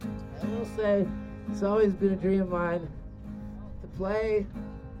will say, it's always been a dream of mine to play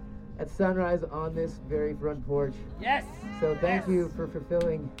at sunrise on this very front porch. Yes! So thank you for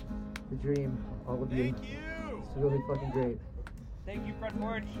fulfilling the dream, all of you. Thank you. It's really fucking great. Thank you, front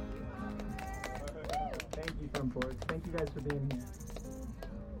porch. Thank you, front porch. Thank you guys for being here.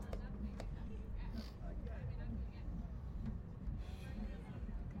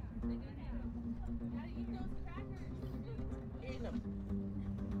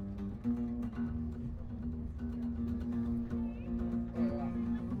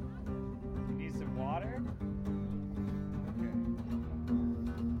 You need some water?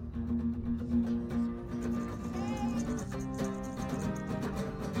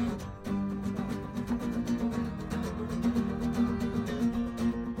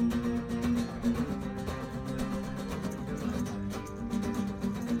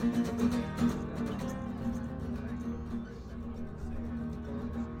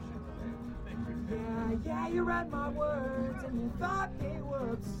 Yeah, you read my words and you thought they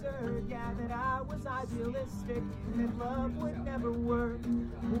were absurd. Yeah, that I was idealistic and that love would never work.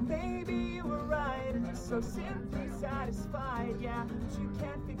 Well, maybe you were right and you're so simply satisfied. Yeah, but you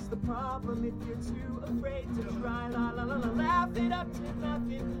can't fix the problem if you're too afraid to try. La la la la, laugh it up to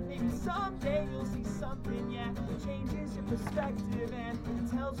nothing. Maybe someday you'll see something. Yeah, it changes your perspective and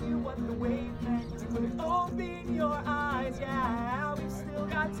it tells you what the wave meant. But open your eyes. Yeah, we've still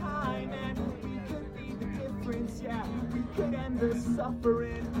got time and we could be the difference. Yeah, we could end the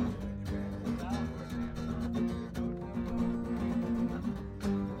suffering.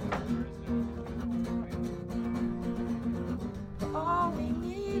 All we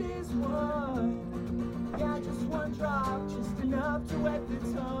need is one. Yeah, just one drop, just enough to wet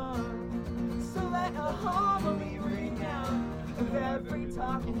the tongue. So let a harmony ring out of every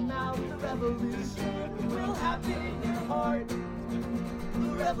talking mouth. The revolution will happen in your heart.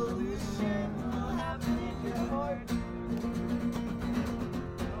 The revolution will happen in your heart.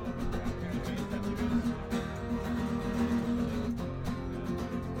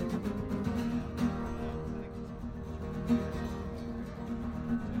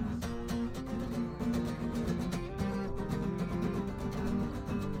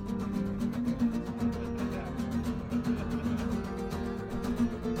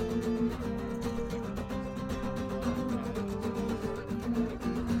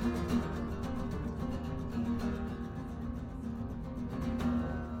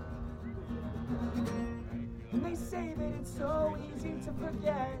 And they say that it's so easy to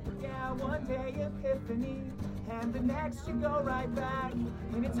forget. Yeah, one day epiphany, and the next you go right back.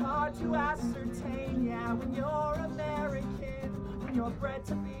 And it's hard to ascertain, yeah, when you're American, when you're bred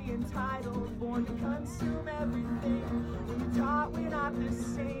to be entitled, born to consume everything. When you're taught we're not the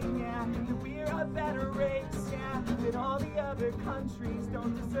same, yeah, that we're a better race, yeah, that all the other countries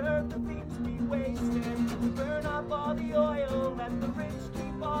don't deserve the things we waste. And we burn up all the oil, let the rich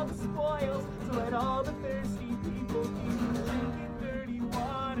keep all the spoils. So let all the thirsty people keep drinking dirty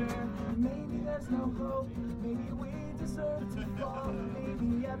water. Maybe there's no hope, maybe we deserve to fall.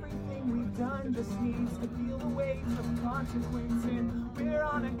 Maybe everything we've done just needs to feel the weight of consequence. And we're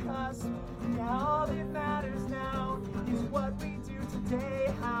on a cusp, yeah, all that matters now is what we do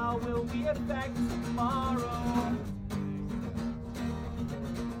today. How will we affect tomorrow?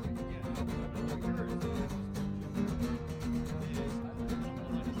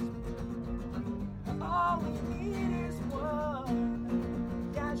 All we need is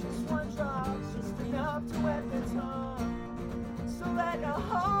one. Yeah, just one drop, just enough to wet the tongue. So let a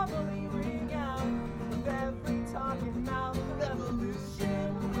harmony ring out of every talking mouth. The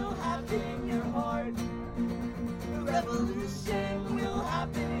revolution will happen in your heart. The revolution will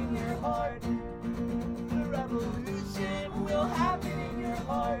happen in your heart. The revolution will happen in your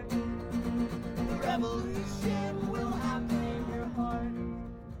heart. The revolution will happen in your heart.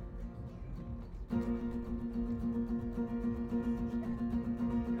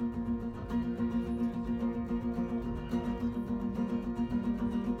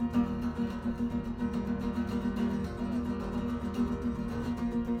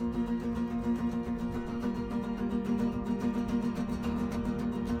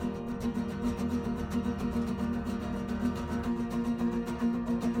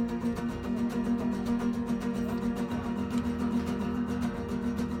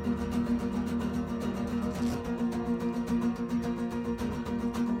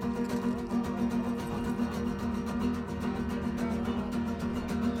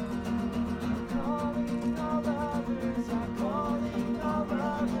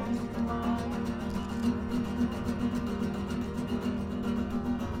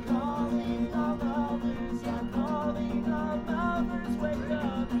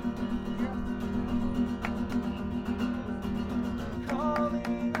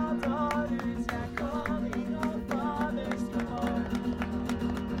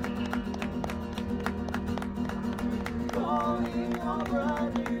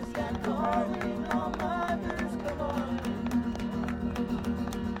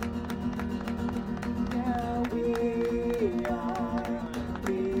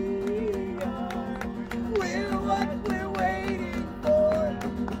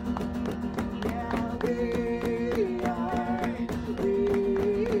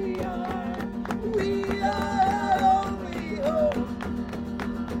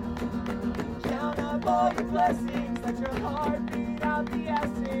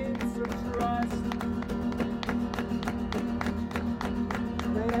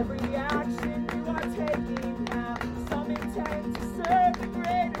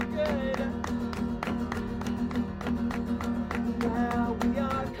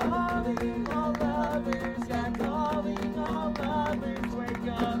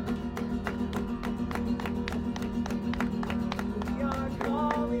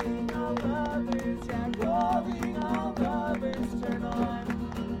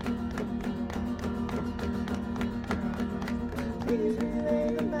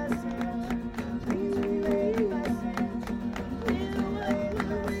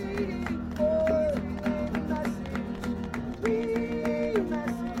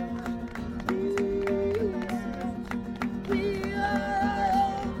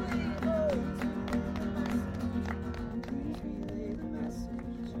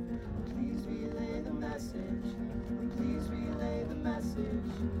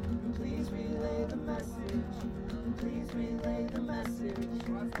 Please relay the message.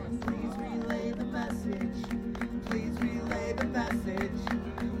 Please relay the message. Please relay the message.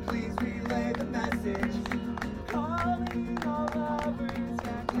 Please relay the message. Calling all lovers.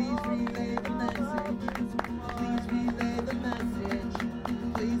 Please relay the message. Please relay the message.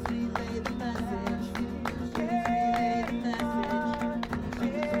 Please relay the message. Please relay the message.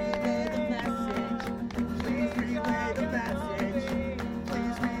 Please relay the message. Please relay the message.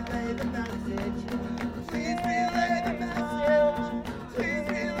 Please relay the message. Please relay the message. Please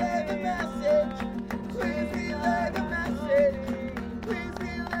relay the message. Please relay the message. Please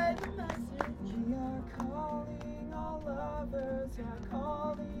relay the message. We are calling all lovers. We are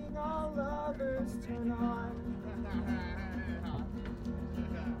calling all lovers. Turn on.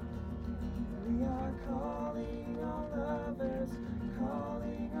 We are calling all lovers.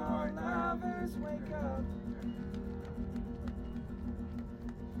 Calling all lovers. Wake up.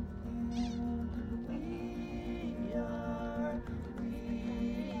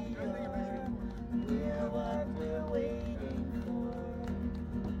 We're what we're waiting for.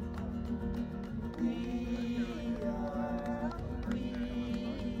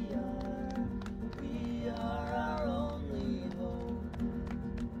 We are our only hope.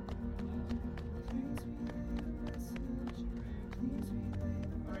 Please relay the message. Please relay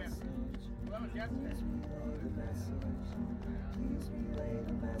the message. Please relay the message. Please relay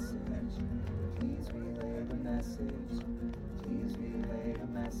the message. Please relay the message.